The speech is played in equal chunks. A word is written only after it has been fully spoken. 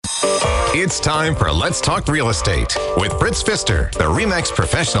It's time for Let's Talk Real Estate with Fritz Pfister, the RE/MAX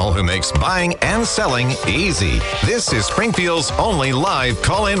professional who makes buying and selling easy. This is Springfield's only live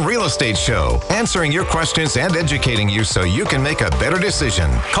call-in real estate show, answering your questions and educating you so you can make a better decision.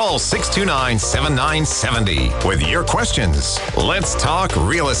 Call 629-7970 with your questions. Let's Talk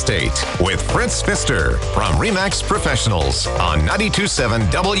Real Estate with Fritz Pfister from RE/MAX Professionals on 92.7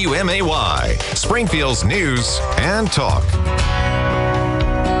 WMAY, Springfield's News and Talk.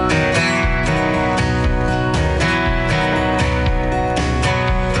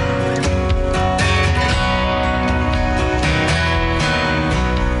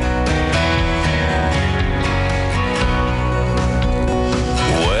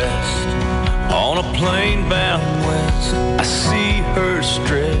 Plane bound west, I see her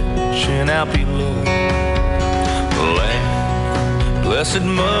stretching out below. Land, blessed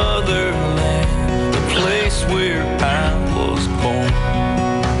motherland, the place where I was born.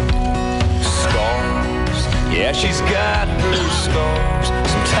 Scars, yeah, she's got her scars.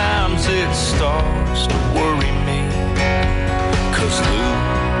 Sometimes it starts to worry me, 'cause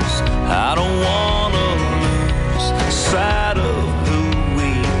lose, I don't wanna lose sight of who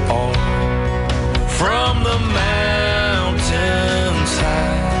we are. From the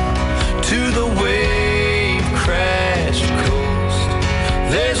mountainside to the wave-crashed coast,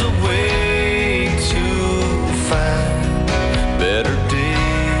 there's a way to find better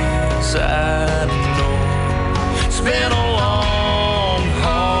days, I know. It's been a long,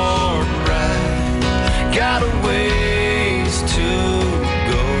 hard ride, got a ways to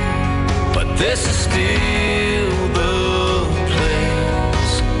go, but this is still the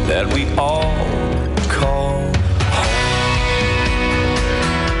place that we all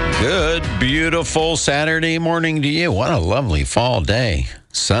Good, beautiful Saturday morning to you. What a lovely fall day.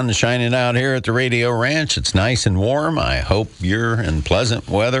 Sun shining out here at the Radio Ranch. It's nice and warm. I hope you're in pleasant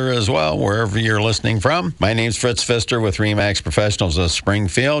weather as well, wherever you're listening from. My name's Fritz Pfister with RE/MAX Professionals of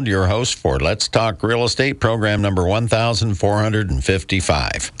Springfield, your host for Let's Talk Real Estate, program number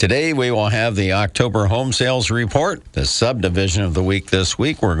 1455. Today, we will have the October home sales report, the subdivision of the week this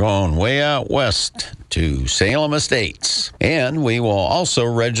week. We're going way out west to Salem Estates. And we will also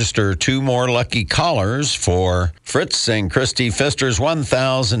register 2 more lucky callers for Fritz and Christy Pfister's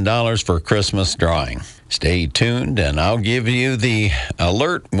 $1,000 for Christmas drawing. Stay tuned, and I'll give you the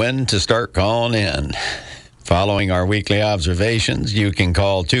alert when to start calling in. Following our weekly observations, you can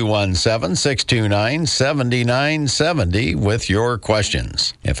call 217-629-7970 with your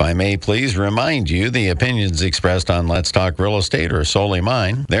questions. If I may please remind you, the opinions expressed on Let's Talk Real Estate are solely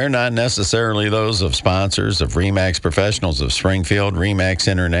mine. They're not necessarily those of sponsors of RE/MAX Professionals of Springfield, RE/MAX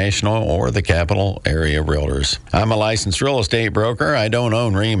International, or the Capital Area Realtors. I'm a licensed real estate broker. I don't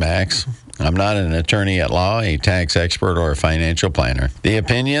own RE/MAX. I'm not an attorney at law, a tax expert, or a financial planner. The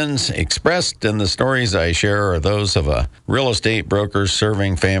opinions expressed in the stories I share are those of a real estate broker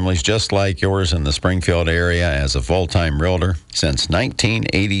serving families just like yours in the Springfield area as a full-time realtor since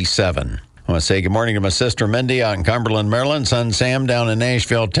 1987. I want to say good morning to my sister Mindy out in Cumberland, Maryland, son Sam down in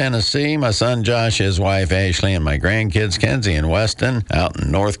Nashville, Tennessee, my son Josh, his wife Ashley, and my grandkids Kenzie and Weston out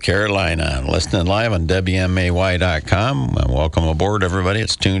in North Carolina. Listening live on WMAY.com. Welcome aboard, everybody.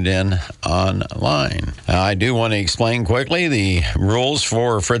 It's tuned in online. I do want to explain quickly the rules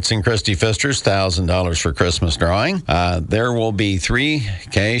for Fritz and Christy Pfister's $1,000 for Christmas drawing. There will be 3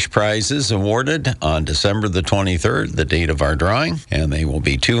 cash prizes awarded on December the 23rd, the date of our drawing, and they will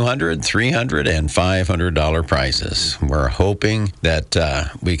be $200, $300, and $500 prizes. We're hoping that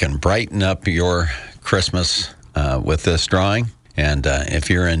we can brighten up your Christmas with this drawing. And if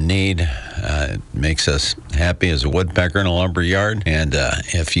you're in need, it makes us happy as a woodpecker in a lumber yard. And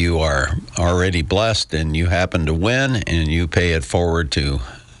if you are already blessed and you happen to win and you pay it forward to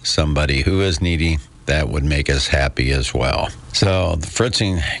somebody who is needy, that would make us happy as well. So the Fritz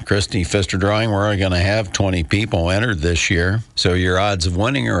and Christy Pfister drawing, we're only going to have 20 people entered this year. So your odds of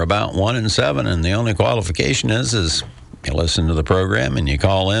winning are about 1 in 7. And the only qualification is you listen to the program and you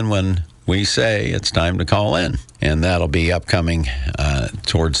call in when we say it's time to call in. And that'll be upcoming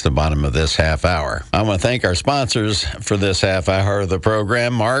towards the bottom of this half hour. I want to thank our sponsors for this half hour of the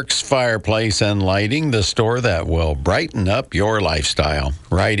program. Mark's Fireplace and Lighting, the store that will brighten up your lifestyle.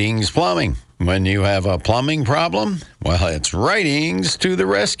 Writings Plumbing. When you have a plumbing problem, well, it's Writings to the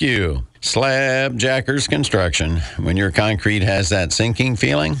rescue. Slab Jackers Construction. When your concrete has that sinking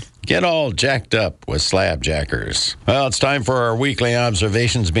feeling, Get all jacked up with slab jackers. Well, it's time for our weekly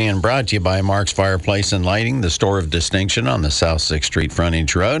observations being brought to you by Mark's Fireplace and Lighting, the store of distinction on the South 6th Street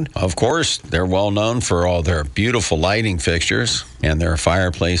frontage road. Of course, they're well known for all their beautiful lighting fixtures, and their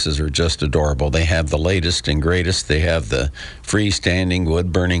fireplaces are just adorable. They have the latest and greatest. They have the freestanding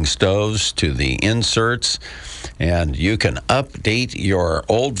wood-burning stoves to the inserts, and you can update your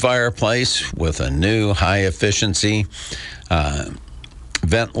old fireplace with a new high-efficiency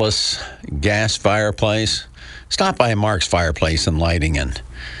ventless gas fireplace. Stop by Mark's Fireplace and Lighting and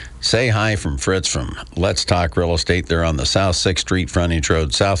say hi from Fritz from Let's Talk Real Estate. They're on the South 6th Street frontage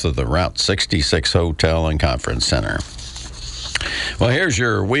road, south of the Route 66 Hotel and Conference Center. Well, here's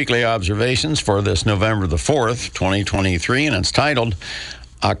your weekly observations for this November the 4th, 2023, and it's titled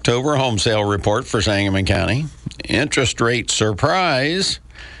October Home Sale Report for Sangamon County, Interest Rate Surprise,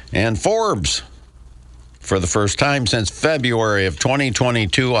 and Forbes. For the first time since February of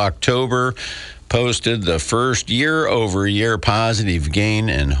 2022, October posted the first year-over-year positive gain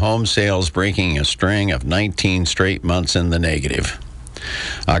in home sales, breaking a string of 19 straight months in the negative.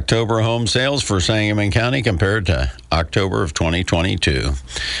 October home sales for Sangamon County compared to October of 2022.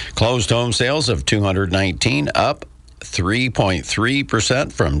 Closed home sales of 219, up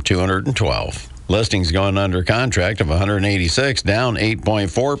 3.3% from 212. Listings going under contract of 186, down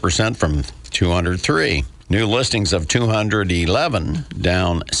 8.4% from 203. New listings of 211,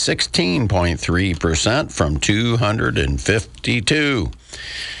 down 16.3% from 252.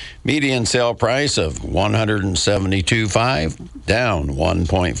 Median sale price of $172,500, down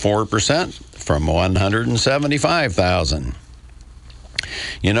 1.4% from $175,000.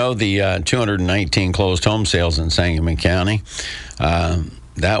 You know, the 219 closed home sales in Sangamon County,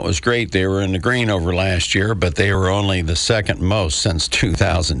 that was great. They were in the green over last year, but they were only the second most since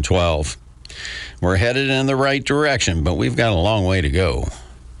 2012. We're headed in the right direction, but we've got a long way to go.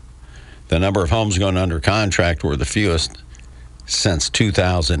 The number of homes going under contract were the fewest since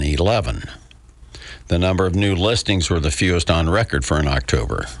 2011. The number of new listings were the fewest on record for an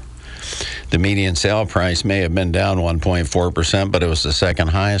October. The median sale price may have been down 1.4%, but it was the second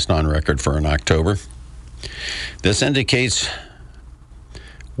highest on record for an October. This indicates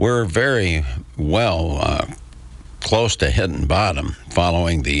we're very well close to hitting bottom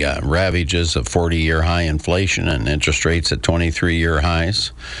following the ravages of 40-year high inflation and interest rates at 23-year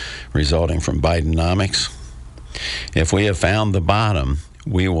highs resulting from Bidenomics. If we have found the bottom,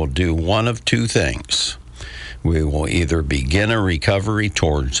 we will do one of two things. We will either begin a recovery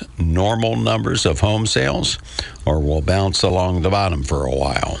towards normal numbers of home sales, or we'll bounce along the bottom for a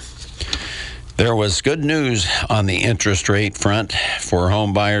while. There was good news on the interest rate front for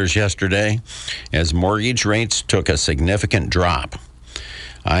home buyers yesterday as mortgage rates took a significant drop.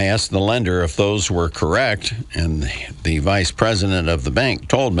 I asked the lender if those were correct, and the vice president of the bank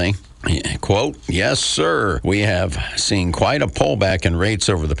told me, quote, "Yes, sir. We have seen quite a pullback in rates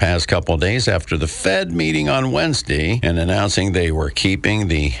over the past couple of days after the Fed meeting on Wednesday and announcing they were keeping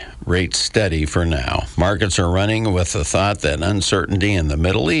the rates steady for now. Markets are running with the thought that uncertainty in the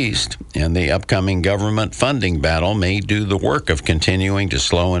Middle East and the upcoming government funding battle may do the work of continuing to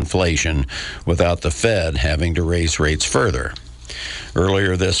slow inflation without the Fed having to raise rates further."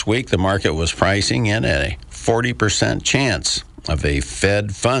 Earlier this week, the market was pricing in a 40% chance of a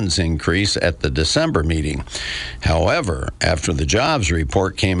Fed funds increase at the December meeting. However, after the jobs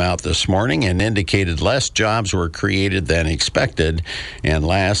report came out this morning and indicated less jobs were created than expected, and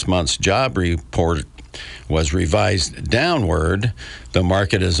last month's job report was revised downward, the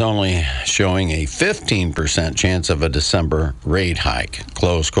market is only showing a 15% chance of a December rate hike,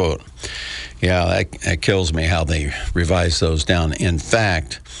 close quote. Yeah, that kills me how they revise those down. In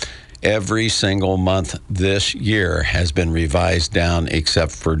fact, every single month this year has been revised down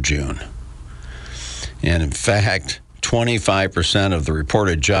except for June. And in fact, 25% of the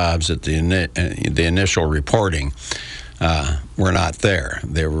reported jobs at the initial reporting were not there.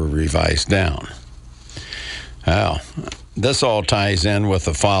 They were revised down. Well, this all ties in with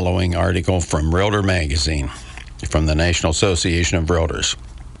the following article from Realtor Magazine from the National Association of Realtors.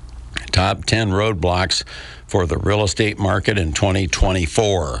 Top 10 roadblocks for the real estate market in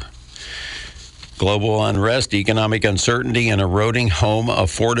 2024. Global unrest, economic uncertainty, and eroding home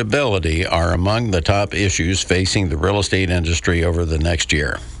affordability are among the top issues facing the real estate industry over the next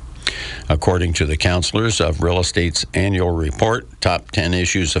year. According to the Counselors of Real Estate's annual report, top 10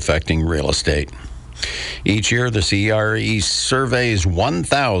 issues affecting real estate. Each year, the CRE surveys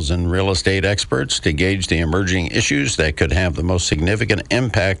 1,000 real estate experts to gauge the emerging issues that could have the most significant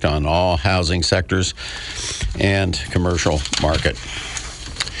impact on all housing sectors and commercial market.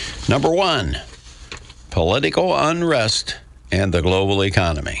 Number one, political unrest and the global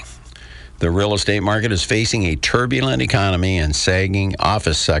economy. The real estate market is facing a turbulent economy and sagging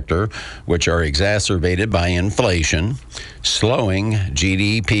office sector, which are exacerbated by inflation, slowing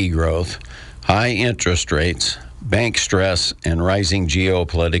GDP growth, high interest rates, bank stress, and rising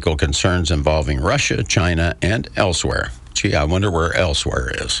geopolitical concerns involving Russia, China, and elsewhere. Gee, I wonder where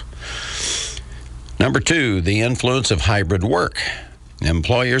elsewhere is. Number 2, the influence of hybrid work.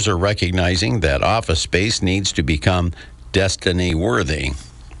 Employers are recognizing that office space needs to become destiny-worthy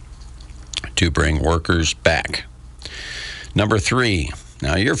to bring workers back. Number 3,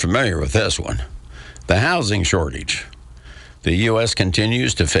 now you're familiar with this one, the housing shortage. The U.S.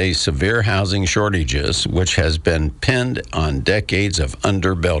 continues to face severe housing shortages, which has been pinned on decades of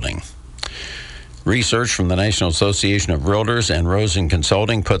underbuilding. Research from the National Association of Realtors and Rosen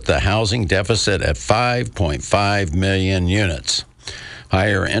Consulting put the housing deficit at 5.5 million units.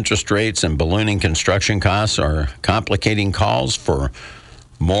 Higher interest rates and ballooning construction costs are complicating calls for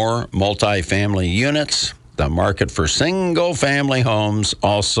more multifamily units. The market for single-family homes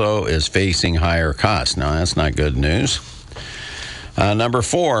also is facing higher costs. Now, that's not good news. Number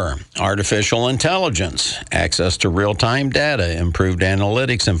 4, artificial intelligence. Access to real-time data, improved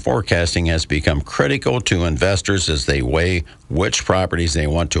analytics, and forecasting has become critical to investors as they weigh which properties they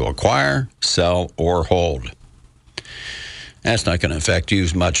want to acquire, sell, or hold. That's not going to affect you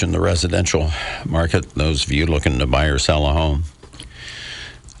much in the residential market, those of you looking to buy or sell a home.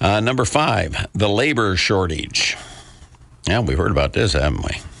 Number 5, the labor shortage. Yeah, we've heard about this, haven't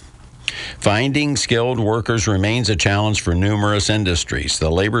we? Finding skilled workers remains a challenge for numerous industries. The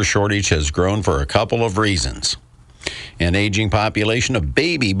labor shortage has grown for a couple of reasons. An aging population of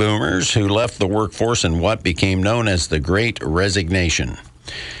baby boomers who left the workforce in what became known as the Great Resignation.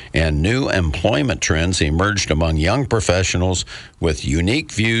 And new employment trends emerged among young professionals with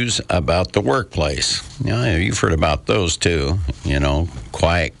unique views about the workplace. Yeah, you've heard about those too,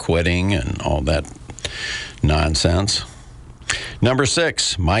 quiet quitting and all that nonsense. Number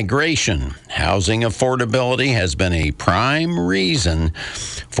 6, migration. Housing affordability has been a prime reason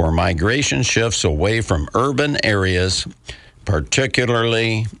for migration shifts away from urban areas,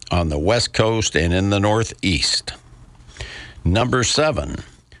 particularly on the West Coast and in the Northeast. Number 7,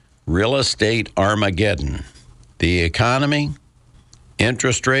 real estate Armageddon. The economy,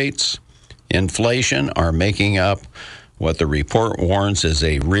 interest rates, inflation are making up what the report warns is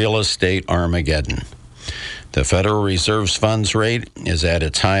a real estate Armageddon. The Federal Reserve's funds rate is at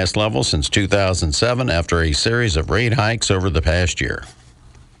its highest level since 2007 after a series of rate hikes over the past year.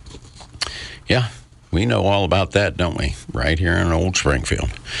 Yeah, we know all about that, don't we? Right here in Old Springfield.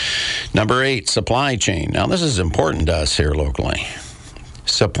 Number 8, supply chain. Now, this is important to us here locally.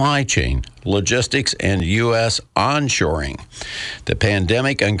 Supply chain, logistics, and U.S. onshoring. The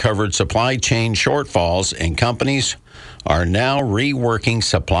pandemic uncovered supply chain shortfalls, and companies are now reworking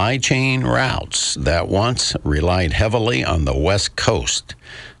supply chain routes that once relied heavily on the West Coast.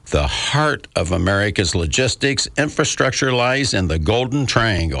 The heart of America's logistics infrastructure lies in the Golden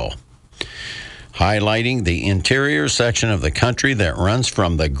Triangle, highlighting the interior section of the country that runs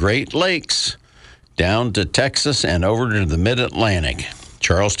from the Great Lakes down to Texas and over to the Mid-Atlantic.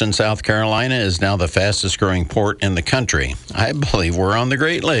 Charleston, South Carolina is now the fastest growing port in the country. I believe we're on the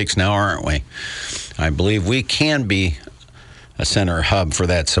Great Lakes now, aren't we? I believe we can be a center hub for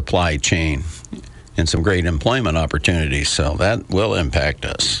that supply chain and some great employment opportunities, so that will impact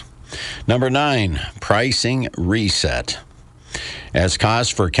us. Number 9, pricing reset. As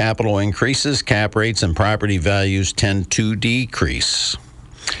costs for capital increases, cap rates and property values tend to decrease.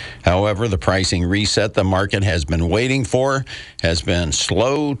 However, the pricing reset the market has been waiting for has been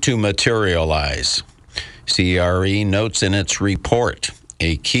slow to materialize. CRE notes in its report,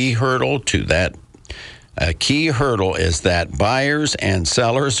 a key hurdle is that buyers and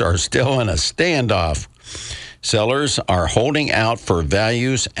sellers are still in a standoff. Sellers are holding out for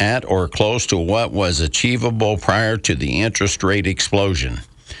values at or close to what was achievable prior to the interest rate explosion.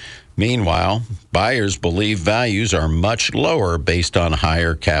 Meanwhile, buyers believe values are much lower based on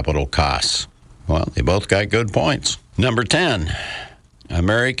higher capital costs. Well, they both got good points. Number 10,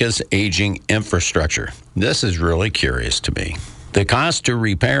 America's aging infrastructure. This is really curious to me. The cost to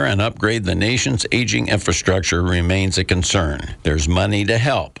repair and upgrade the nation's aging infrastructure remains a concern. There's money to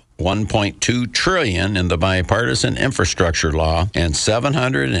help. $1.2 trillion in the bipartisan infrastructure law and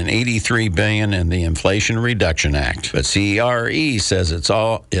 $783 billion in the Inflation Reduction Act. But CRE says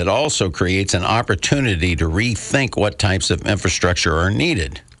it also creates an opportunity to rethink what types of infrastructure are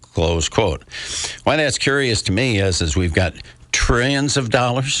needed. Close quote. Why that's curious to me is we've got trillions of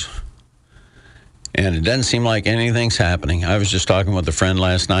dollars, and it doesn't seem like anything's happening. I was just talking with a friend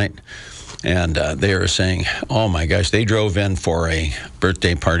last night, And they were saying, oh, my gosh, they drove in for a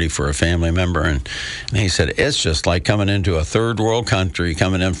birthday party for a family member. And he said, it's just like coming into a third world country,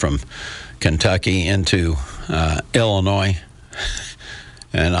 coming in from Kentucky into Illinois.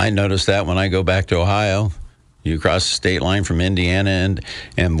 And I noticed that when I go back to Ohio. You cross the state line from Indiana,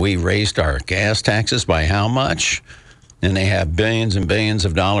 and we raised our gas taxes by how much? And they have billions and billions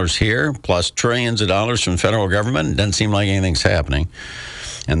of dollars here, plus trillions of dollars from the federal government. It doesn't seem like anything's happening.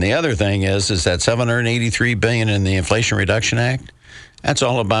 And the other thing is that $783 billion in the Inflation Reduction Act, that's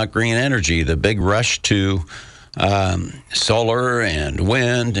all about green energy, the big rush to solar and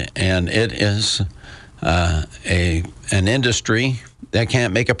wind, and it is an industry that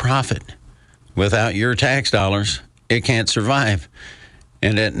can't make a profit. Without your tax dollars, it can't survive.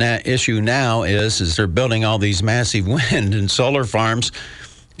 And the issue now is they're building all these massive wind and solar farms,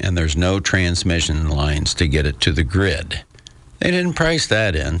 and there's no transmission lines to get it to the grid. They didn't price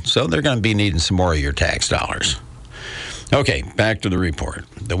that in, so they're going to be needing some more of your tax dollars. Okay, back to the report,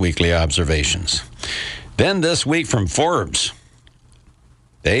 the weekly observations. Then this week from Forbes,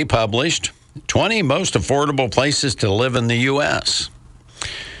 they published 20 most affordable places to live in the U.S.,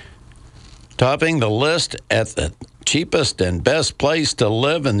 topping the list at the cheapest and best place to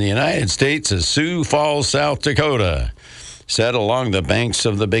live in the United States is Sioux Falls, South Dakota. Set along the banks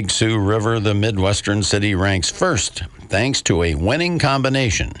of the Big Sioux River, the Midwestern city ranks first, thanks to a winning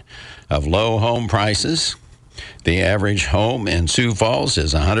combination of low home prices. The average home in Sioux Falls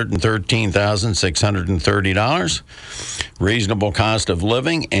is $113,630, reasonable cost of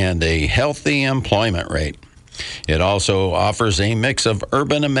living, and a healthy employment rate. It also offers a mix of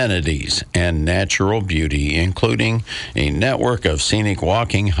urban amenities and natural beauty, including a network of scenic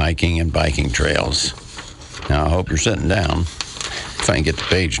walking, hiking, and biking trails. Now, I hope you're sitting down, if I can get the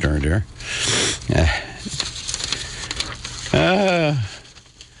page turned here.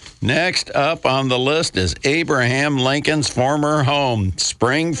 Next up on the list is Abraham Lincoln's former home,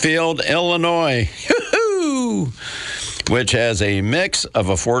 Springfield, Illinois. Yoo-hoo! Which has a mix of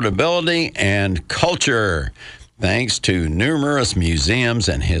affordability and culture, thanks to numerous museums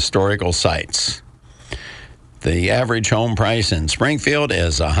and historical sites. The average home price in Springfield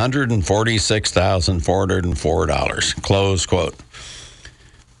is $146,404, close quote.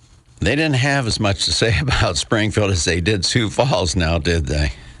 They didn't have as much to say about Springfield as they did Sioux Falls now, did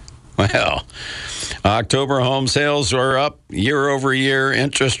they? Well, October home sales were up year over year,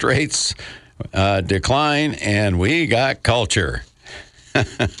 interest rates decline, and we got culture.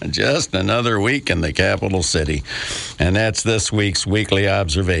 Just another week in the capital city. And that's this week's Weekly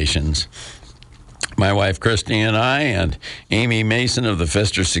Observations. My wife, Christy, and I, and Amy Mason of the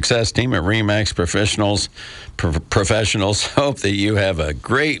Pfister Success Team at RE/MAX Professionals hope that you have a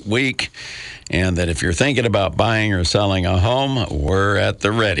great week, and that if you're thinking about buying or selling a home, we're at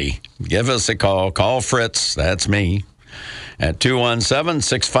the ready. Give us a call. Call Fritz, that's me, at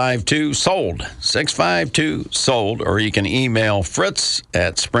 217-652-SOLD, 652-SOLD, or you can email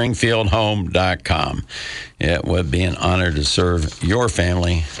fritz@springfieldhome.com. It would be an honor to serve your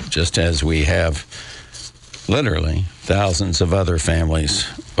family, just as we have literally thousands of other families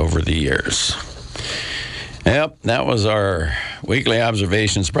over the years. Yep, that was our Weekly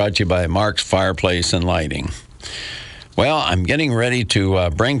Observations brought to you by Mark's Fireplace and Lighting. Well, I'm getting ready to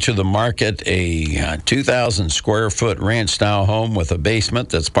bring to the market a 2,000 square foot ranch-style home with a basement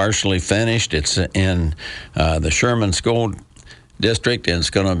that's partially finished. It's in the Sherman School District, and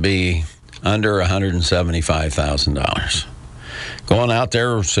it's going to be under $175,000. Going out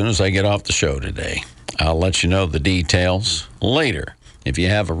there as soon as I get off the show today. I'll let you know the details later. If you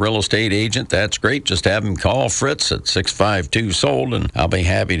have a real estate agent, that's great. Just have them call Fritz at 652-SOLD, and I'll be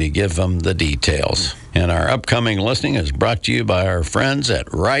happy to give them the details. And our upcoming listing is brought to you by our friends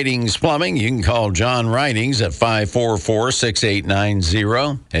at Writings Plumbing. You can call John Writings at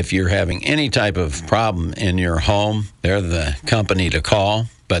 544-6890. If you're having any type of problem in your home, they're the company to call.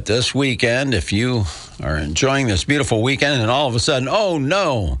 But this weekend, if you are enjoying this beautiful weekend and all of a sudden, oh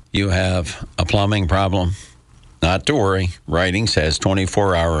no, you have a plumbing problem, not to worry. Writings has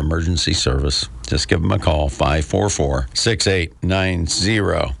 24-hour emergency service. Just give them a call,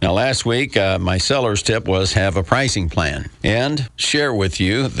 544-6890. Now, last week, my seller's tip was have a pricing plan. And share with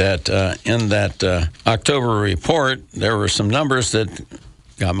you that in that October report, there were some numbers that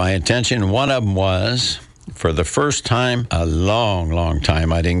got my attention. One of them was, for the first time, a long, long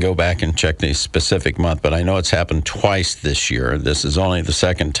time, I didn't go back and check the specific month, but I know it's happened twice this year. This is only the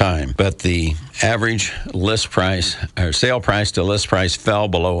second time. But the average list price, or sale price to list price, fell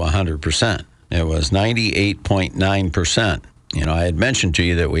below 100%. It was 98.9%. I had mentioned to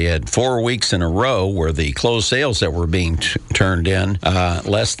you that we had 4 weeks in a row where the closed sales that were being turned in,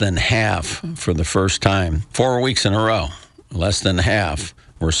 less than half for the first time. 4 weeks in a row, less than half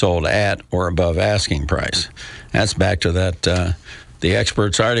were sold at or above asking price. That's back to that the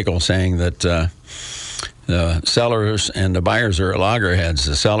experts article saying that the sellers and the buyers are at loggerheads.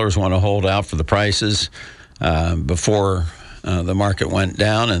 The sellers want to hold out for the prices before the market went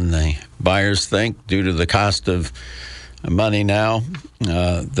down, and the buyers think, due to the cost of money now,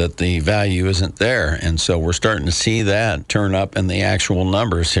 that the value isn't there. And so we're starting to see that turn up in the actual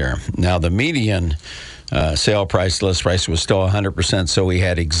numbers here. Now, the median sale price, list price, was still 100%, so we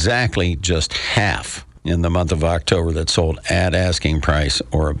had exactly just half in the month of October that sold at asking price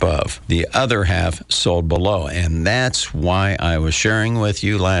or above. The other half sold below, and that's why I was sharing with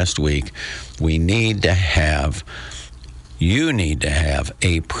you last week, you need to have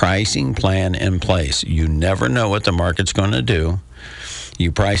a pricing plan in place. You never know what the market's going to do.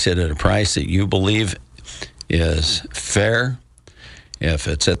 You price it at a price that you believe is fair. If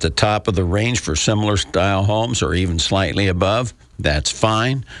it's at the top of the range for similar style homes or even slightly above, that's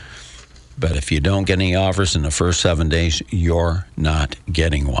fine. But if you don't get any offers in the first 7 days, you're not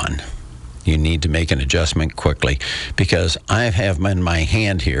getting one. You need to make an adjustment quickly, because I have in my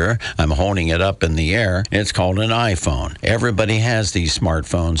hand here, I'm holding it up in the air. It's called an iPhone. Everybody has these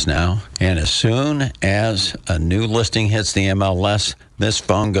smartphones now, and as soon as a new listing hits the MLS, this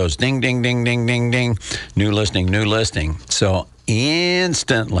phone goes ding, ding, ding, ding, ding, ding, new listing, new listing. So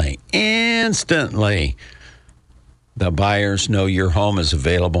instantly, the buyers know your home is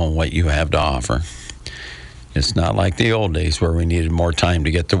available and what you have to offer. It's not like the old days where we needed more time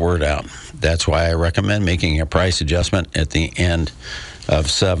to get the word out. That's why I recommend making a price adjustment at the end of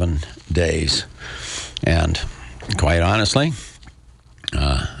 7 days. And quite honestly,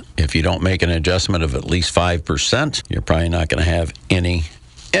 if you don't make an adjustment of at least 5%, you're probably not going to have any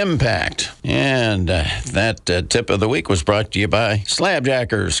impact. And that tip of the week was brought to you by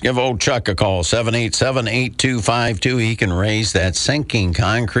Slabjackers. Give old Chuck a call, 787-8252. He can raise that sinking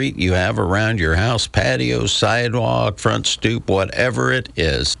concrete you have around your house, patio, sidewalk, front stoop, whatever it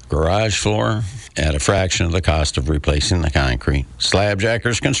is, garage floor, at a fraction of the cost of replacing the concrete.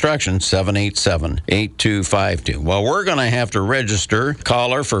 Slabjackers Construction, 787-8252. Well, we're going to have to register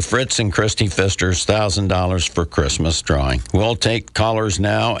caller for Fritz and Christy Pfister's $1,000 for Christmas drawing. We'll take callers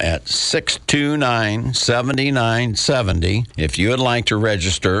now at 629-7970. If you would like to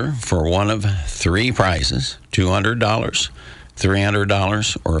register for one of three prizes, $200,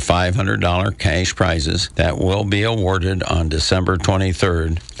 $300, or $500 cash prizes that will be awarded on December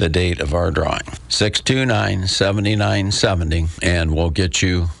 23rd, the date of our drawing. 629-7970, and we'll get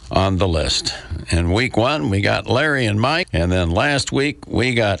you on the list. In week one, we got Larry and Mike, and then last week,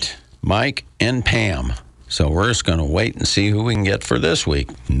 we got Mike and Pam. So we're just going to wait and see who we can get for this week.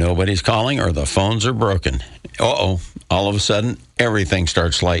 Nobody's calling or the phones are broken. All of a sudden, everything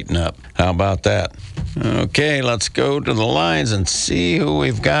starts lighting up. How about that? Okay, let's go to the lines and see who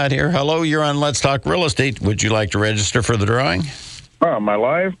we've got here. Hello, you're on Let's Talk Real Estate. Would you like to register for the drawing? Oh, am I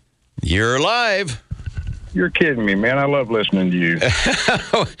live? You're live. You're kidding me, man. I love listening to you.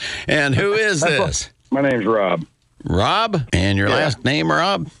 And who is this? My name's Rob. Rob? And your last name,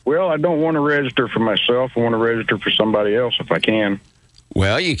 Rob? Well, I don't want to register for myself. I want to register for somebody else if I can.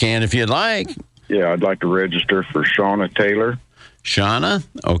 Well, you can if you'd like. Yeah, I'd like to register for Shauna Taylor. Shauna?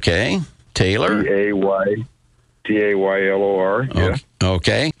 Okay. Taylor? Taylor. Yeah.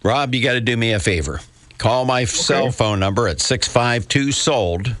 Okay. Rob, you got to do me a favor. Call my cell phone number at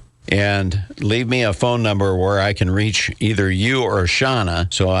 652-SOLD and leave me a phone number where I can reach either you or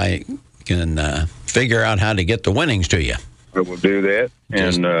Shauna so I can figure out how to get the winnings to you. I will do that.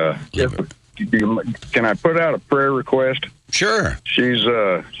 And can I put out a prayer request? Sure. She's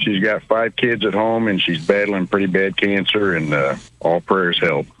got 5 kids at home, and she's battling pretty bad cancer, and all prayers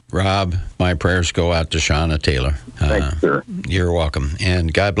help. Rob, my prayers go out to Shauna Taylor. Thank you, sir. You're welcome.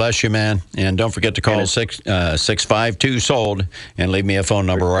 And God bless you, man. And don't forget to call 652-SOLD and leave me a phone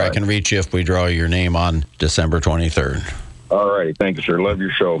number where I can reach you if we draw your name on December 23rd. All right. Thank you, sir. Love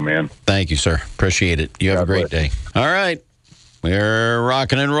your show, man. Thank you, sir. Appreciate it. You have a great day. All right. We're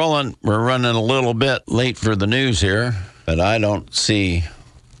rocking and rolling. We're running a little bit late for the news here, but I don't see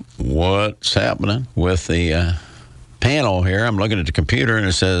what's happening with the panel here. I'm looking at the computer, and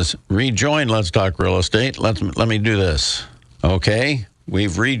it says, rejoin Let's Talk Real Estate. Let me do this. Okay.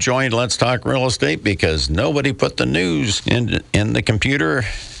 We've rejoined Let's Talk Real Estate because nobody put the news in the computer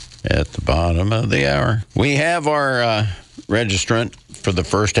at the bottom of the hour. We have our registrant for the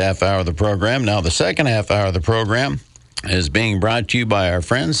first half hour of the program. Now, the second half hour of the program, is being brought to you by our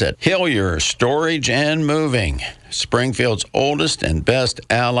friends at Hillier Storage and Moving, Springfield's oldest and best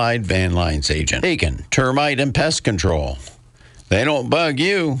allied van lines agent. Bacon, termite, and pest control. They don't bug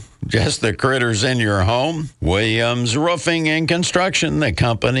you, just the critters in your home. Williams Roofing and Construction, the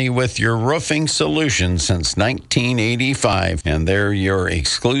company with your roofing solutions since 1985. And they're your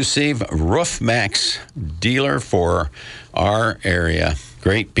exclusive RoofMax dealer for our area.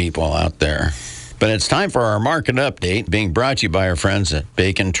 Great people out there. But it's time for our market update, being brought to you by our friends at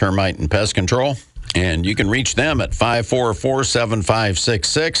Bacon, Termite, and Pest Control. And you can reach them at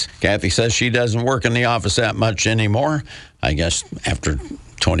 544-7566. Kathy says she doesn't work in the office that much anymore. I guess after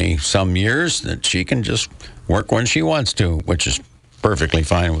 20-some years that she can just work when she wants to, which is perfectly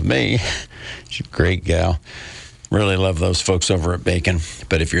fine with me. She's a great gal. Really love those folks over at Bacon.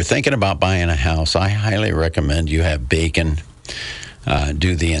 But if you're thinking about buying a house, I highly recommend you have Bacon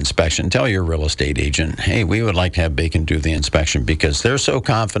do the inspection. Tell your real estate agent, hey, we would like to have Bacon do the inspection, because they're so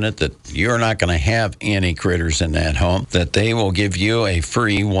confident that you're not going to have any critters in that home that they will give you a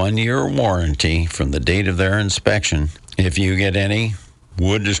free 1-year warranty from the date of their inspection. If you get any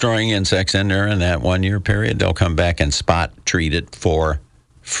wood-destroying insects in there in that 1-year period, they'll come back and spot treat it for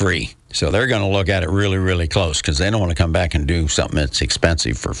free. So they're going to look at it really, really close, because they don't want to come back and do something that's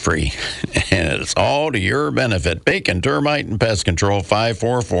expensive for free. And it's all to your benefit. Bacon, Termite, and Pest Control,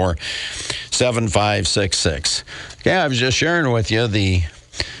 544-7566. Yeah, I was just sharing with you the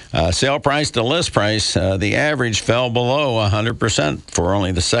sale price to list price. The average fell below 100% for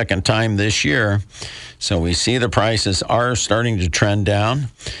only the second time this year. So we see the prices are starting to trend down.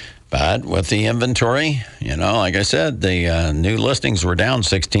 But with the inventory, like I said, the new listings were down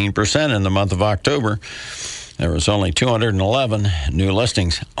 16% in the month of October. There was only 211 new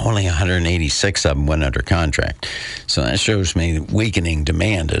listings. Only 186 of them went under contract. So that shows me weakening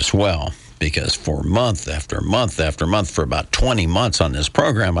demand as well. Because for month after month after month, for about 20 months on this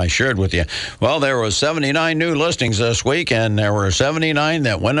program, I shared with you, well, there was 79 new listings this week, and there were 79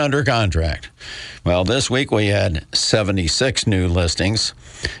 that went under contract. Well, this week we had 76 new listings.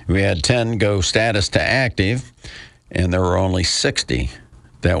 We had 10 go status to active, and there were only 60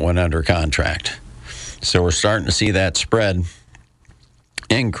 that went under contract. So we're starting to see that spread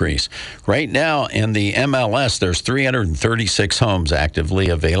increase. Right now in the MLS, there's 336 homes actively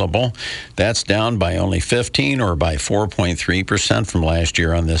available. That's down by only 15, or by 4.3% from last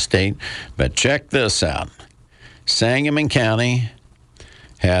year on this date. But check this out. Sangamon County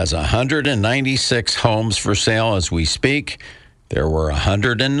has 196 homes for sale as we speak. There were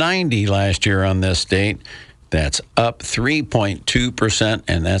 190 last year on this date. That's up 3.2%,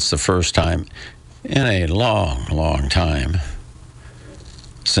 and that's the first time in a long, long time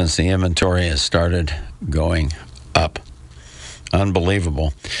since the inventory has started going up.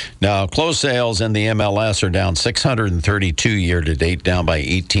 Unbelievable. Now, closed sales in the MLS are down 632 year-to-date, down by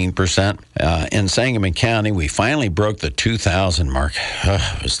 18%. In Sangamon County, we finally broke the 2,000 mark.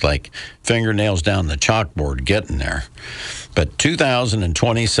 It was like fingernails down the chalkboard getting there. But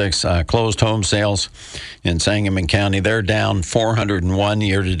 2,026 closed home sales in Sangamon County, they're down 401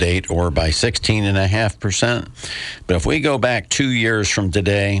 year-to-date, or by 16.5%. But if we go back 2 years from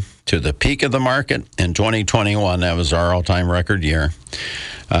today to the peak of the market in 2021, that was our all-time record year,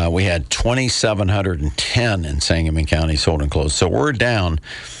 we had 2,710 in Sangamon County sold and closed. So we're down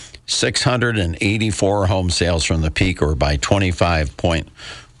 684 home sales from the peak, or by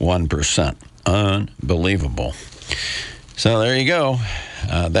 25.1%. Unbelievable. So there you go.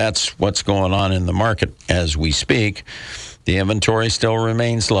 That's what's going on in the market as we speak. The inventory still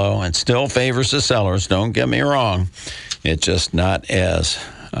remains low and still favors the sellers. Don't get me wrong. It's just not as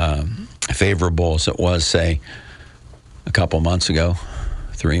favorable as it was, say, a couple months ago,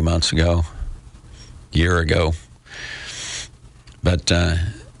 3 months ago, year ago. But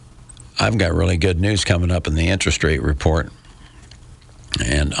I've got really good news coming up in the interest rate report,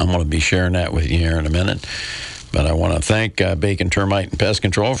 and I'm going to be sharing that with you here in a minute. But I want to thank Bacon, Termite, and Pest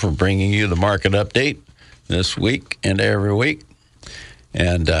Control for bringing you the market update this week and every week.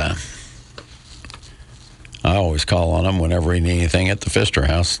 And I always call on them whenever we need anything at the Pfister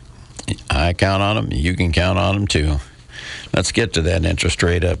House. I count on them. You can count on them, too. Let's get to that interest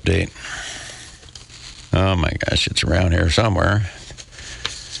rate update. Oh, my gosh, it's around here somewhere.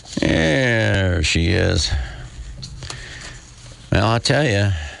 There she is. Well, I'll tell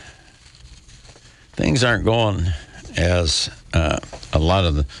you, things aren't going as a lot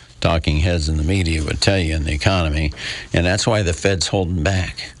of the talking heads in the media would tell you in the economy, and that's why the Fed's holding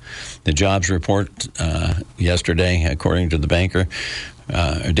back. The jobs report yesterday, according to the banker,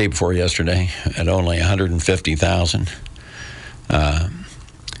 or day before yesterday, at only 150,000.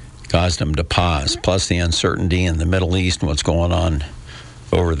 caused them to pause. Plus the uncertainty in the Middle East and what's going on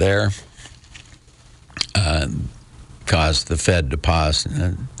over there caused the Fed to pause,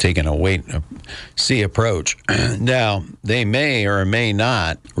 taking a wait-and-see approach. Now, they may or may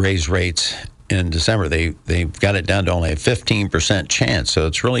not raise rates in December. They've got it down to only a 15% chance, so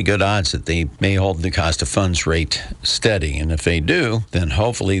it's really good odds that they may hold the cost of funds rate steady. And if they do, then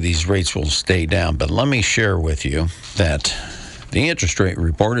hopefully these rates will stay down. But let me share with you that the interest rate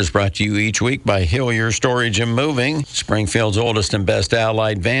report is brought to you each week by Hillier Storage and Moving, Springfield's oldest and best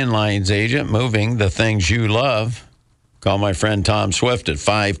allied van lines agent, moving the things you love. Call my friend Tom Swift at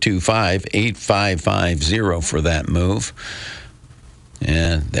 525-8550 for that move.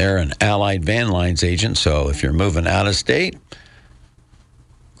 And they're an allied van lines agent, so if you're moving out of state,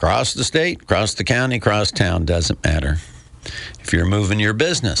 across the state, across the county, across town, doesn't matter. If you're moving your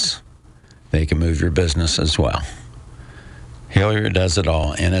business, they can move your business as well. Hillier does it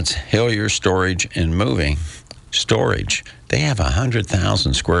all, and it's Hillier Storage and Moving. Storage. They have a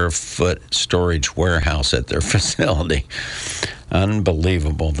 100,000 square foot storage warehouse at their facility.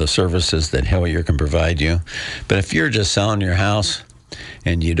 Unbelievable, the services that Hillier can provide you. But if you're just selling your house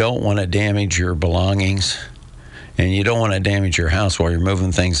and you don't want to damage your belongings, and you don't want to damage your house while you're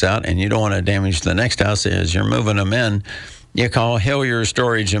moving things out, and you don't want to damage the next house as you're moving them in, you call Hillier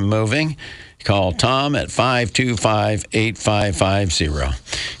Storage and Moving. Call Tom at 525-8550.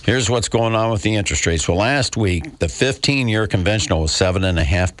 Here's what's going on with the interest rates. Well, last week, the 15-year conventional was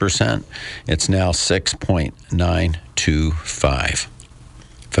 7.5%. It's now 6.925.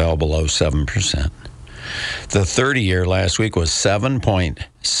 Fell below 7%. The 30-year last week was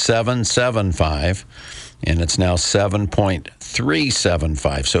 7.775, and it's now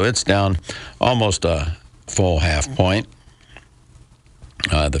 7.375. So it's down almost a full half point.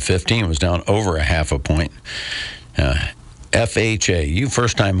 The 15 was down over a half a point. FHA, you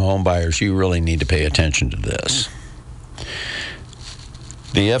first-time home buyers, you really need to pay attention to this.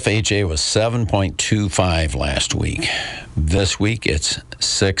 The FHA was 7.25 last week. This week, it's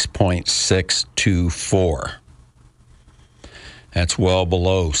 6.624. That's well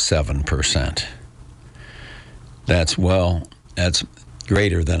below 7%. That's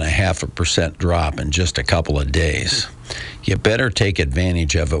greater than a 0.5% drop in just a couple of days. You better take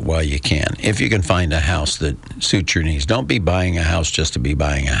advantage of it while you can, if you can find a house that suits your needs. Don't be buying a house just to be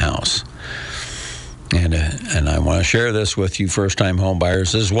buying a house. And I want to share this with you first-time home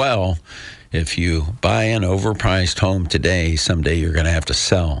buyers as well. If you buy an overpriced home today, someday you're going to have to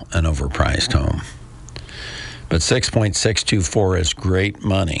sell an overpriced home. But 6.624 is great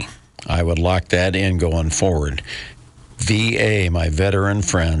money. I would lock that in going forward. VA, my veteran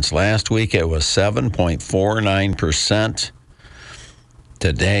friends, last week it was 7.49%.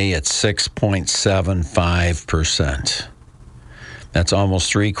 Today it's 6.75%. That's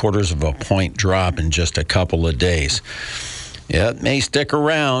almost 3/4 of a point drop in just a couple of days. Yeah, it may stick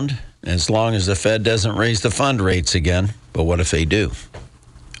around as long as the Fed doesn't raise the fund rates again. But what if they do?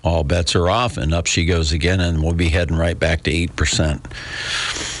 All bets are off, and up she goes again, and we'll be heading right back to 8%.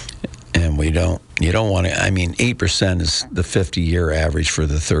 And you don't want to, 8% is the 50-year average for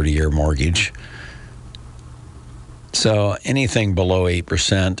the 30-year mortgage. So anything below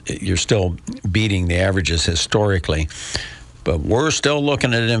 8%, you're still beating the averages historically. But we're still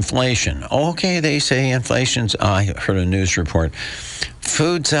looking at inflation. Okay, they say inflation's, I heard a news report,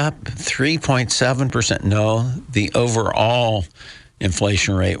 food's up 3.7%. No, the overall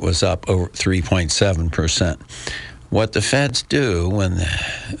inflation rate was up over 3.7%. What the feds do when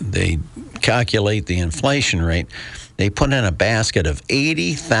they calculate the inflation rate, they put in a basket of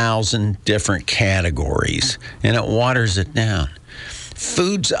 80,000 different categories, and it waters it down.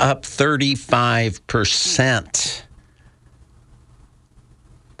 Food's up 35%,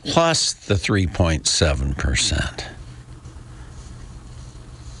 plus the 3.7%.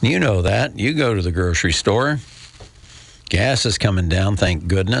 You know that. You go to the grocery store. Gas is coming down, thank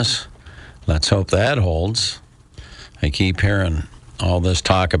goodness. Let's hope that holds. I keep hearing all this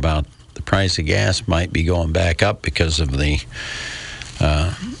talk about the price of gas might be going back up because of the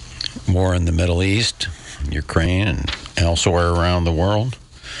war in the Middle East, Ukraine, and elsewhere around the world.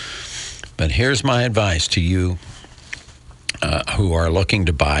 But here's my advice to you who are looking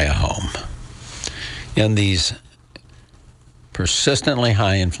to buy a home. In these persistently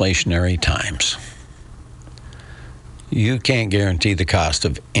high inflationary times, you can't guarantee the cost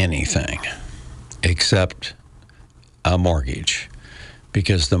of anything except a mortgage,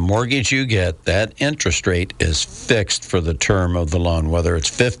 because the mortgage you get, that interest rate is fixed for the term of the loan, whether it's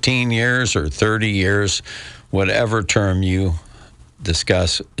 15 years or 30 years, whatever term you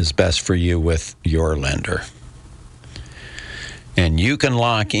discuss is best for you with your lender. And you can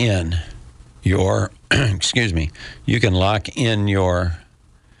lock in your, you can lock in your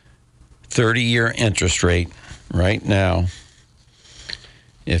 30-year interest rate right now.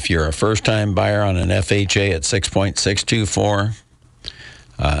 If you're a first-time buyer on an FHA at 6.624,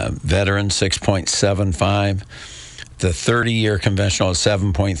 veteran 6.75, the 30-year conventional is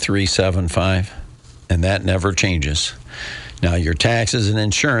 7.375, and that never changes. Now, your taxes and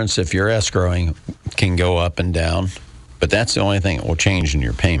insurance, if you're escrowing, can go up and down, but that's the only thing that will change in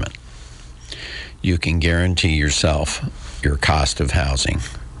your payment. You can guarantee yourself your cost of housing.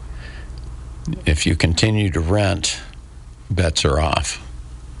 If you continue to rent, bets are off.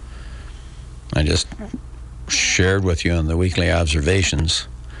 I just shared with you in the weekly observations,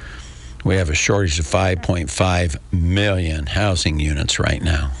 we have a shortage of 5.5 million housing units right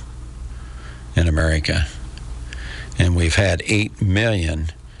now in America. And we've had 8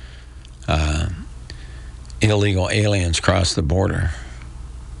 million illegal aliens cross the border.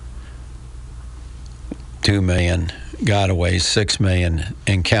 2 million gotaways, 6 million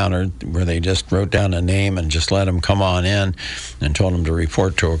encountered where they just wrote down a name and just let them come on in and told them to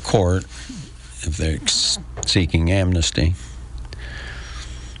report to a court if they're seeking amnesty.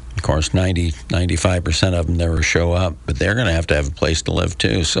 Of course, 95% of them never show up, but they're going to have a place to live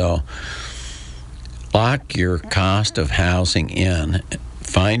too. So lock your cost of housing in.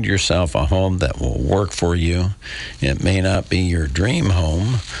 Find yourself a home that will work for you. It may not be your dream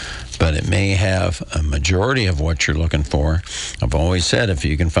home, but it may have a majority of what you're looking for. I've always said if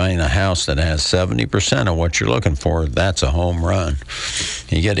you can find a house that has 70% of what you're looking for, that's a home run.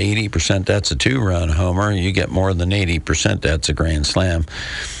 You get 80%, that's a two-run homer. You get more than 80%, that's a grand slam.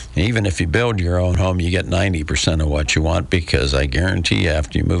 Even if you build your own home, you get 90% of what you want, because I guarantee you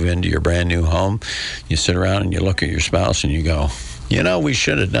after you move into your brand new home, you sit around and you look at your spouse and you go, you know, we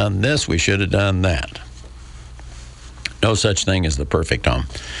should have done this, we should have done that. No such thing as the perfect home.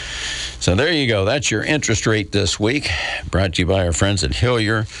 So there you go. That's your interest rate this week. Brought to you by our friends at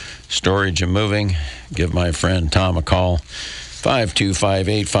Hillier Storage and Moving. Give my friend Tom a call,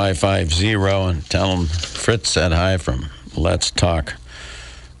 525-8550, and tell him Fritz said hi from Let's Talk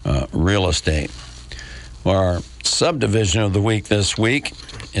Real Estate. Well, our subdivision of the week this week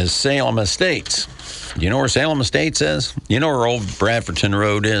is Salem Estates. You know where Salem Estates is? You know where Old Bradfordton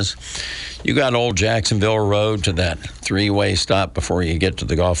Road is? You got Old Jacksonville Road to that three-way stop before you get to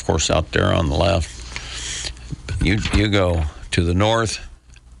the golf course out there on the left. You go to the north,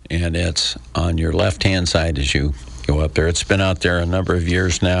 and it's on your left-hand side as you go up there. It's been out there a number of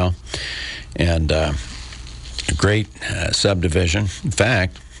years now, and a great subdivision. In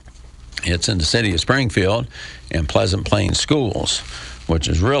fact, it's in the city of Springfield and Pleasant Plains Schools, which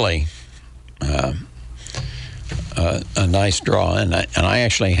is really a nice draw. And I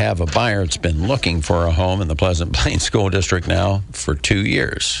actually have a buyer that's been looking for a home in the Pleasant Plains School District now for 2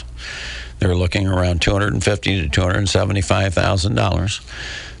 years. They're looking around $250,000 to $275,000.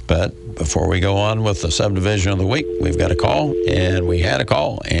 But before we go on with the subdivision of the week, we've got a call, and we had a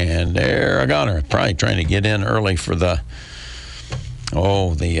call, and there I got her. Probably trying to get in early for the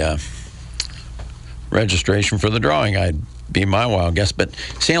registration for the drawing. I'd be my wild guess, but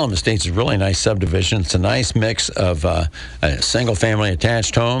Salem Estates is a really nice subdivision. It's a nice mix of single-family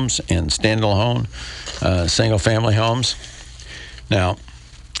attached homes and standalone single-family homes. Now,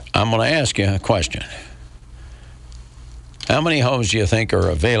 I'm going to ask you a question. How many homes do you think are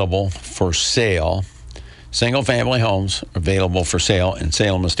available for sale, single-family homes available for sale in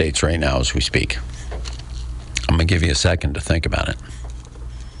Salem Estates right now as we speak? I'm going to give you a second to think about it.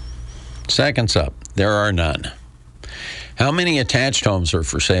 Seconds up. There are none. How many attached homes are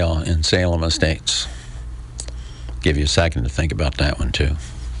for sale in Salem Estates? Give you a second to think about that one, too.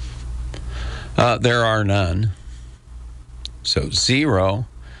 There are none. So 0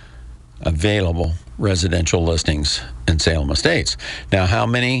 available residential listings in Salem Estates. Now, how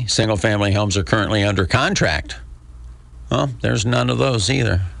many single-family homes are currently under contract? Well, there's none of those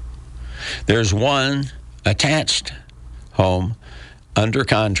either. There's one attached home under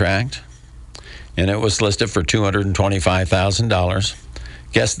contract, and it was listed for $225,000.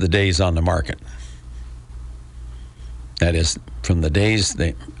 Guess the days on the market. That is, from the days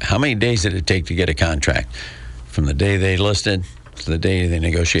how many days did it take to get a contract? From the day they listed to the day they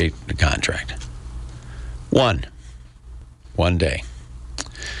negotiate the contract. One day.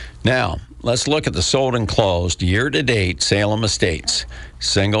 Now, let's look at the sold and closed year-to-date Salem Estates.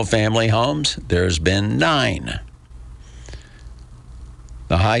 Single-family homes, there's been 9.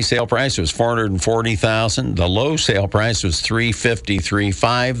 The high sale price was $440,000. The low sale price was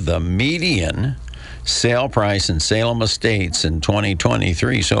 $353,500. The median sale price in Salem Estates in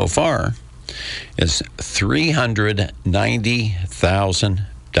 2023 so far is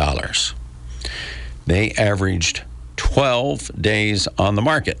 $390,000. They averaged 12 days on the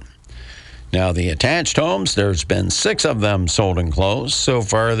market. Now, the attached homes, there's been 6 of them sold and closed so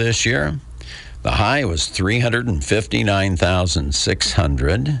far this year. The high was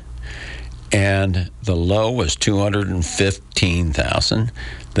 $359,600, and the low was $215,000.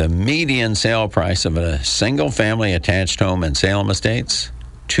 The median sale price of a single-family attached home in Salem Estates,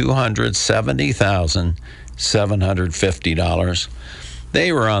 $270,750.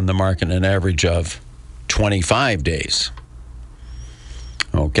 They were on the market an average of 25 days.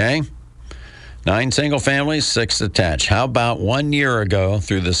 Okay? 9 single families, 6 attached. How about 1 year ago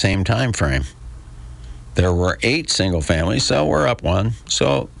through the same time frame? There were 8 single families, so we're up 1,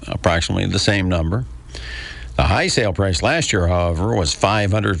 so approximately the same number. The high sale price last year, however, was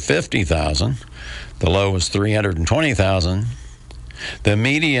 $550,000. The low was $320,000. The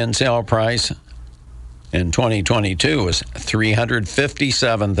median sale price in 2022 was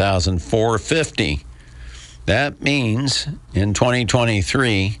 $357,450. That means in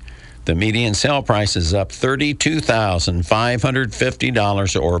 2023, the median sale price is up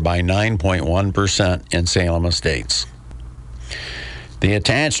 $32,550, or by 9.1% in Salem Estates. The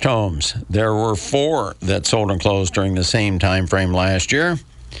attached homes, there were 4 that sold and closed during the same time frame last year,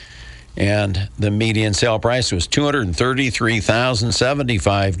 and the median sale price was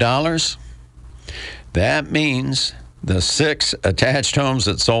 $233,075. That means the 6 attached homes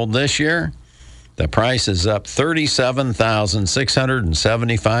that sold this year, the price is up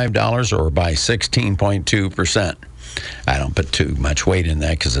 $37,675, or by 16.2%. I don't put too much weight in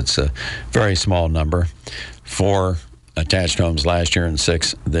that because it's a very small number. 4 attached homes last year and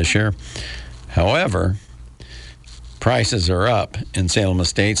 6 this year. However, prices are up in Salem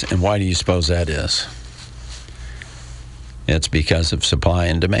Estates, and why do you suppose that is? It's because of supply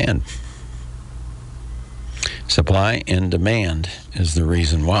and demand. Supply and demand is the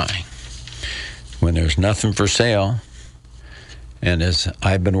reason why. When there's nothing for sale, and as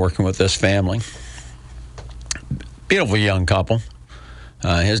I've been working with this family, beautiful young couple,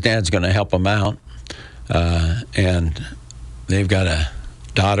 his dad's going to help them out, and they've got a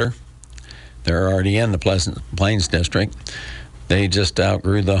daughter. They're already in the Pleasant Plains district. They just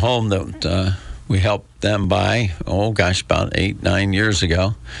outgrew the home that we helped them buy, about 8-9 years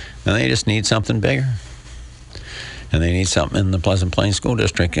ago, and they just need something bigger. And they need something in the Pleasant Plains School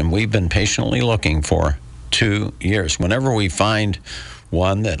District, and we've been patiently looking for 2 years. Whenever we find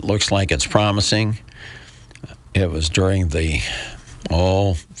one that looks like it's promising, it was during the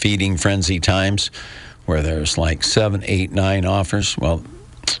feeding frenzy times where there's like 7, 8, 9 offers. Well,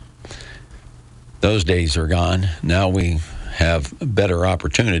 those days are gone. Now we have better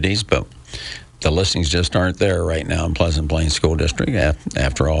opportunities, but the listings just aren't there right now in Pleasant Plains School District.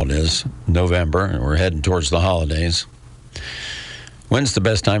 After all, it is November, and we're heading towards the holidays. When's the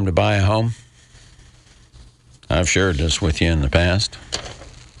best time to buy a home? I've shared this with you in the past.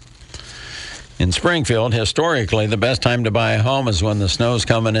 In Springfield, historically, the best time to buy a home is when the snow's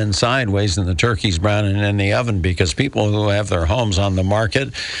coming in sideways and the turkey's browning in the oven, because people who have their homes on the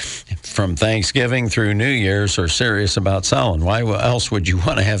market from Thanksgiving through New Year's are serious about selling. Why else would you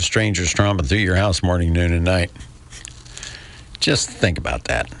want to have strangers tromping through your house morning, noon, and night? Just think about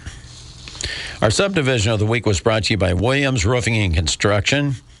that. Our subdivision of the week was brought to you by Williams Roofing and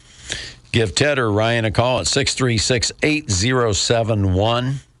Construction. Give Ted or Ryan a call at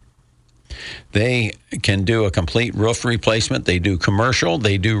 636-8071. They can do a complete roof replacement. They do commercial.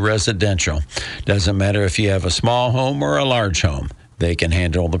 They do residential. Doesn't matter if you have a small home or a large home. They can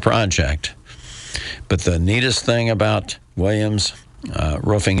handle the project. But the neatest thing about Williams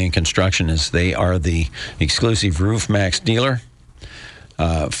Roofing and Construction is they are the exclusive RoofMax dealer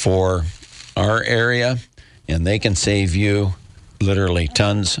for our area, and they can save you literally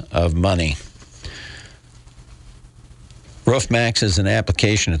tons of money. RoofMax is an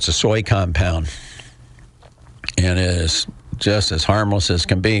application. It's a soy compound, and it is just as harmless as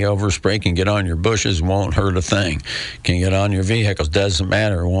can be. Overspray can get on your bushes, won't hurt a thing. Can get on your vehicles, doesn't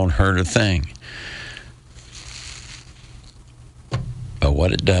matter, won't hurt a thing. But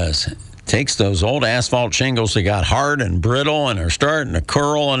what it does, it takes those old asphalt shingles that got hard and brittle and are starting to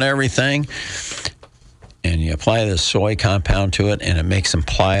curl and everything, and you apply this soy compound to it, and it makes them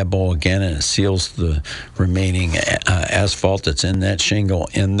pliable again, and it seals the remaining asphalt that's in that shingle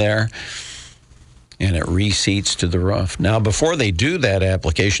in there, and it reseats to the roof. Now, before they do that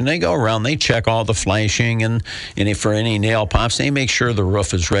application, they go around, they check all the flashing, and if for any nail pops, they make sure the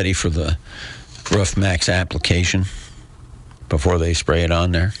roof is ready for the RoofMax application before they spray it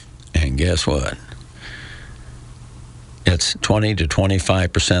on there. And guess what? it's 20 to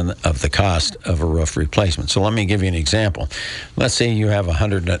 25% of the cost of a roof replacement. So let me give you an example. Let's say you have a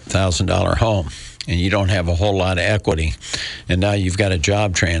 $100,000 home and you don't have a whole lot of equity, and now you've got a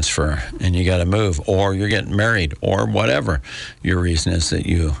job transfer and you got to move, or you're getting married, or whatever your reason is that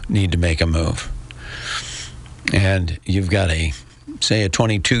you need to make a move. And you've got say a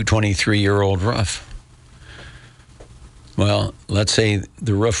 22, 23-year-old roof. Well, let's say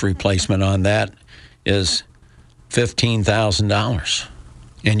the roof replacement on that is $15,000.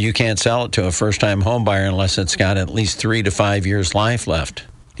 And you can't sell it to a first-time home buyer unless it's got at least 3 to 5 years life left.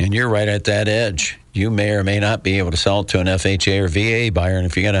 And you're right at that edge. You may or may not be able to sell it to an FHA or VA buyer. And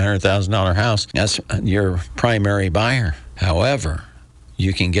if you got a $100,000 house, that's your primary buyer. However,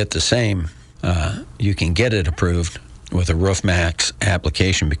 you can get the same, you can get it approved with a Roof Max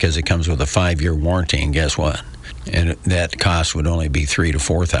application because it comes with a 5-year warranty. And guess what? And that cost would only be $3,000 to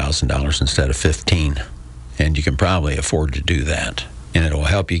 $4,000 instead of $15,000. And you can probably afford to do that. And it will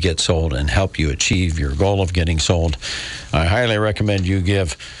help you get sold and help you achieve your goal of getting sold. I highly recommend you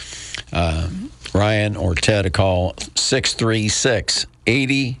give Ryan or Ted a call, 636-8071,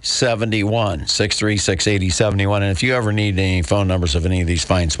 636-8071. And if you ever need any phone numbers of any of these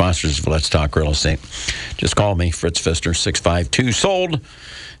fine sponsors of Let's Talk Real Estate, just call me, Fritz Pfister, 652-SOLD,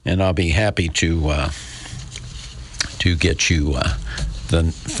 and I'll be happy to get you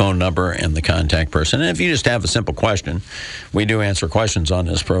the phone number and the contact person. And if you just have a simple question, we do answer questions on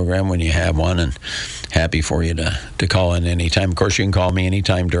this program when you have one, and happy for you to call in anytime. Of course, you can call me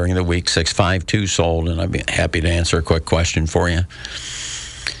anytime during the week, 652-SOLD, and I'd be happy to answer a quick question for you.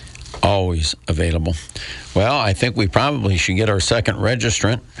 Always available. Well, I think we probably should get our second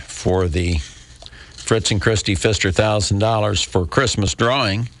registrant for the Fritz and Christy Pfister $1,000 for Christmas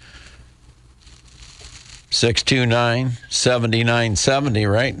drawing. 629-7970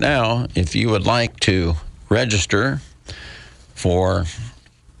 right now. If you would like to register for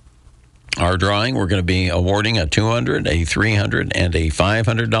our drawing, we're going to be awarding a $200, a $300, and a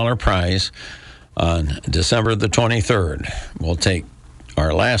 $500 prize on December the 23rd. We'll take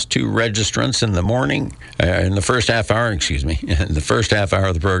our last two registrants in the morning, in the first half hour, in the first half hour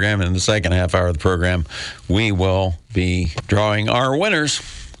of the program, and in the second half hour of the program, we will be drawing our winners.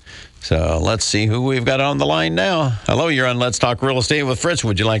 So let's see who we've got on the line now. Hello, you're on Let's Talk Real Estate with Fritz.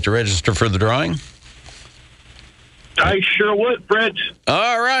 Would you like to register for the drawing? I sure would, Fritz.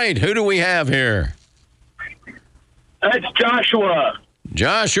 All right. Who do we have here? That's Joshua.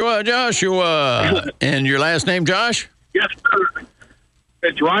 Joshua. And your last name, Josh? Yes, sir.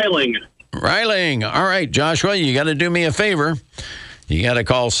 It's Ryling. All right, Joshua, you got to do me a favor. You got to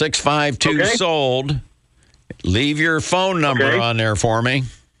call 652-SOLD. Leave your phone number on there for me.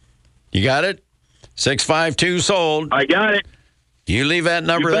 You got it? 652-SOLD. I got it. You leave that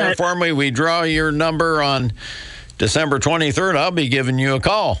number there for me. We draw your number on December 23rd. I'll be giving you a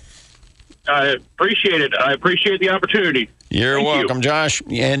call. I appreciate it. I appreciate the opportunity. You're welcome, Josh.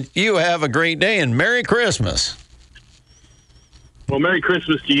 And you have a great day, and Merry Christmas. Well, Merry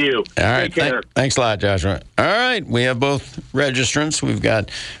Christmas to you. All right. Take care. Thanks a lot, Joshua. All right. We have both registrants. We've got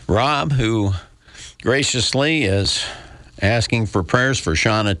Rob, who graciously is asking for prayers for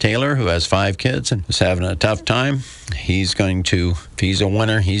Shauna Taylor, who has 5 kids and is having a tough time. He's going to, if he's a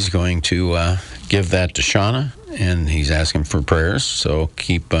winner, he's going to give that to Shauna, and he's asking for prayers. So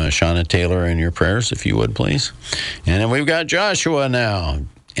keep Shauna Taylor in your prayers, if you would, please. And then we've got Joshua now,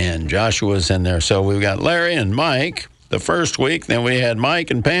 and Joshua's in there. So we've got Larry and Mike the first week, then we had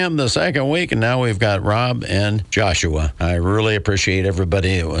Mike and Pam the second week, and now we've got Rob and Joshua. I really appreciate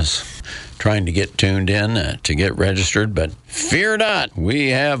everybody that was trying to get tuned in to get registered, but fear not, we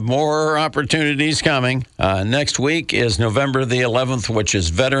have more opportunities coming. Next week is November the 11th, which is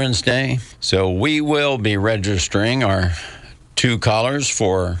Veterans Day, so we will be registering our 2 callers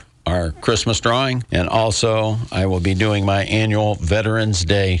for our Christmas drawing, and also I will be doing my annual Veterans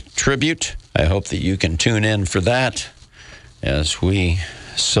Day tribute. I hope that you can tune in for that as we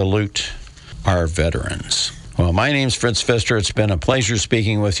salute our veterans. Well, my name's Fritz Pfister. It's been a pleasure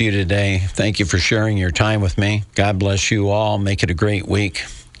speaking with you today. Thank you for sharing your time with me. God bless you all. Make it a great week.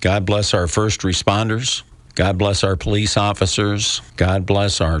 God bless our first responders. God bless our police officers. God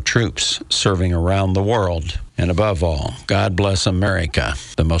bless our troops serving around the world. And above all, God bless America,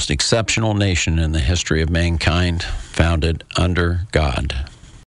 the most exceptional nation in the history of mankind, founded under God.